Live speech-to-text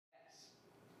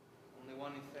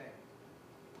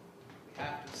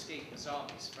escape the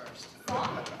zombies first.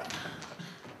 Zombies?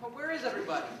 Well, where is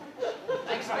everybody?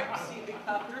 I expect to see a big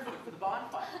pile of driftwood for the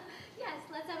bonfire. Yes,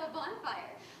 let's have a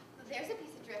bonfire. There's a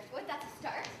piece of driftwood, that's a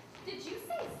start. Did you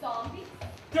say zombies?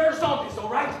 They're zombies, all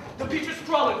right? The beach is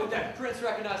crawling with them. Prince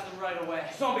recognized them right away.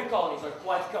 Zombie colonies are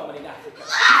quite common in Africa.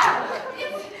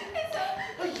 It's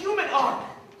A human arm!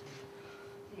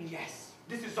 Yes,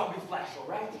 this is zombie flesh, all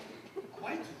right?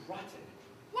 Quite rotten.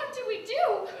 What do we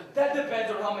do? That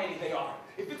depends on how many they are.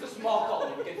 If it's a small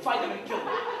colony, we can find them and kill them.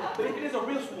 But if it is a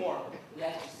real swarm, we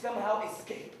have to somehow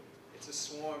escape. It's a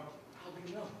swarm. How do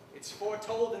you know? It's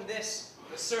foretold in this,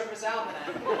 the Surfer's Almanac.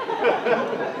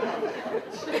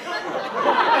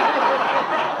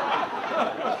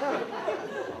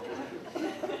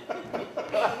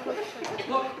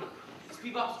 Look, it's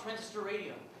Bebop's transistor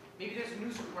radio. Maybe there's a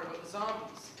news report about the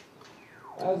zombies.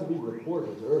 As we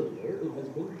reported earlier, it has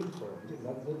been confirmed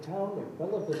that the town of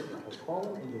Bella Vista has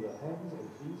fallen into the hands of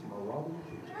these marauding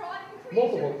creatures.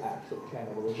 Multiple acts of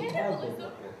cannibalism have been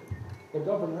reported. The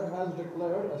governor has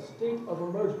declared a state of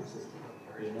emergency.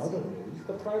 In other news,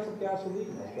 the price of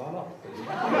gasoline has gone up.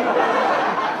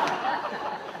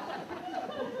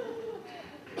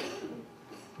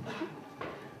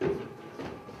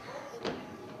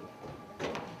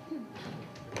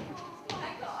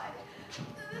 My God.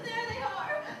 There they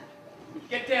are.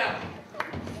 Get down.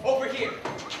 Over here.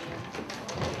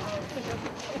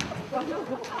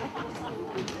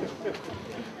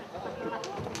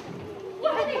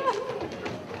 What are they doing?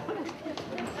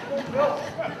 What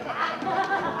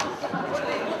are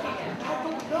they looking at? I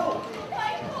don't know.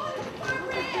 My God, we're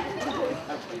red.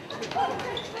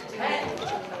 Ten.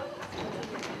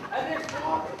 And there's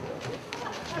water.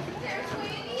 There's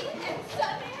Wayne and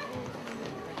Sunman.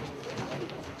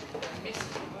 Miss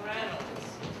Reynolds.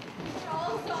 They're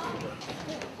all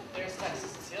zombies. There's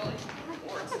Texas Tilly.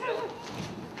 Or Tilly.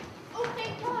 Oh,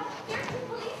 thank God. There's the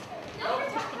police. No,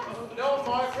 protect us. No,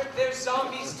 Margaret, there's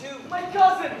zombies too. My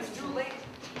cousin! It's too late.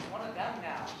 He's one of them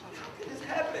now. How could this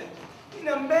happen? In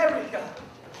America!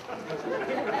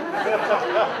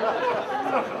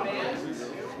 Man,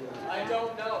 I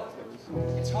don't know.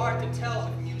 It's hard to tell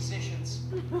with musicians.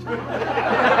 Well,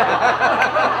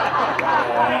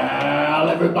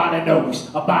 everybody knows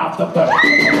about the bird. Don't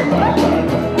you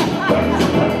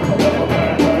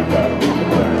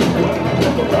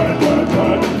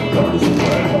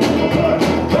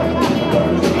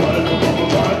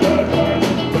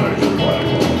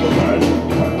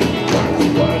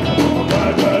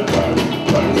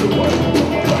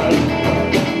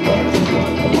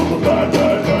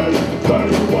know about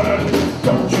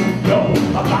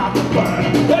the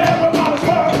bird?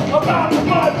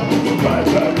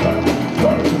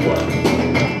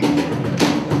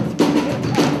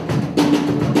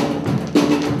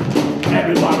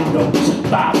 Everybody's heard about the bird. Everybody knows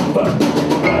about the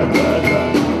bird.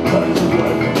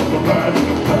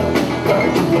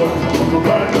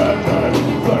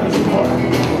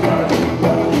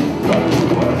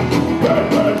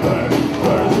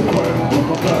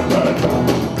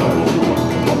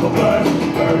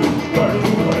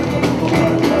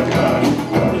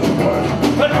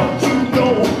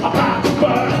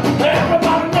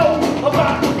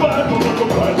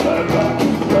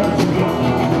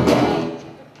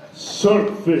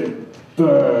 Surfin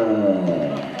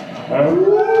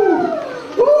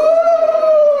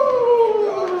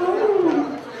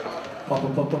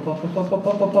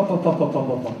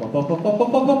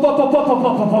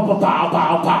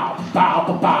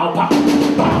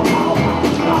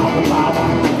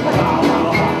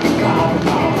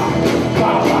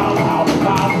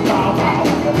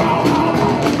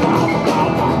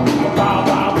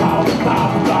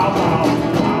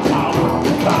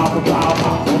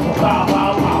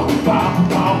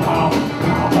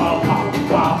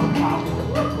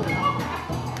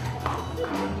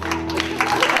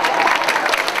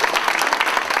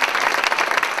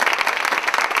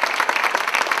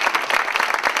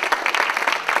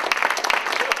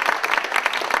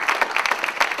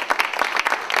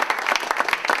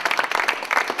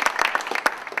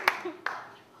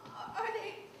Are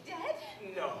they dead?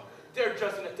 No, they're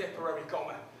just in a temporary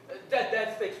coma.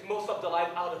 That takes most of the life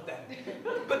out of them.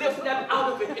 But they'll snap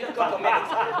out of it in a couple minutes.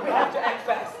 We have to act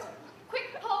fast. Quick,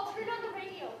 Paul, turn on the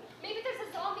radio. Maybe there's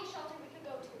a zombie shelter we can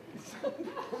go to.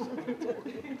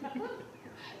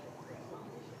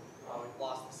 Oh, we've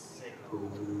lost the signal.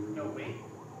 No, wait.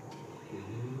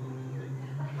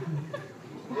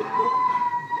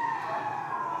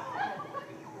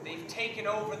 They've taken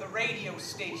over the radio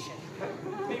station.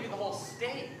 Maybe the whole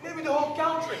state. Maybe the whole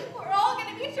country. We're all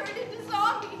gonna be turned into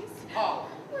zombies. Oh,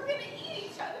 We're gonna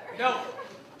eat each other. no.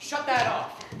 Shut that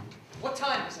off. What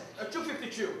time is it?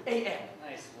 2:52 a.m.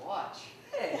 Nice watch.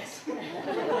 Yes.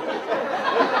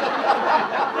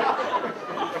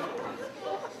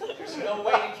 There's no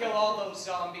way to kill all those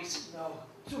zombies. No,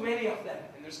 too many of them.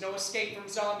 And there's no escape from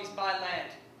zombies by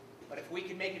land. But if we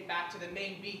can make it back to the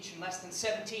main beach in less than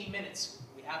 17 minutes,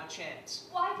 we have a chance.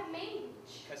 Why the main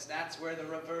beach? Because that's where the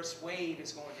reverse wave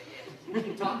is going to hit. You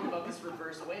keep talking about this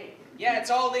reverse wave. Yeah, it's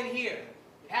all in here.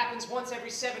 It happens once every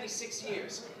 76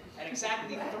 years. At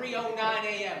exactly 3:09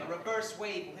 a.m., a reverse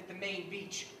wave will hit the main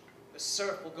beach. The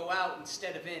surf will go out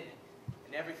instead of in,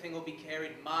 and everything will be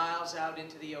carried miles out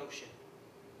into the ocean.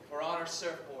 If we're on our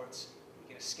surfboards, we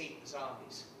can escape the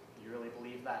zombies. You really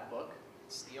believe that book?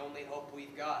 It's the only hope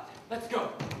we've got. Let's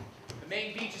go. The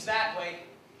main beach is that way.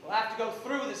 We'll have to go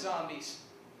through the zombies,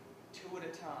 2 at a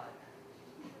time.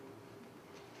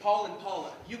 Paul and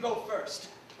Paula, you go first,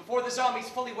 before the zombies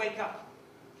fully wake up.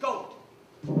 Go!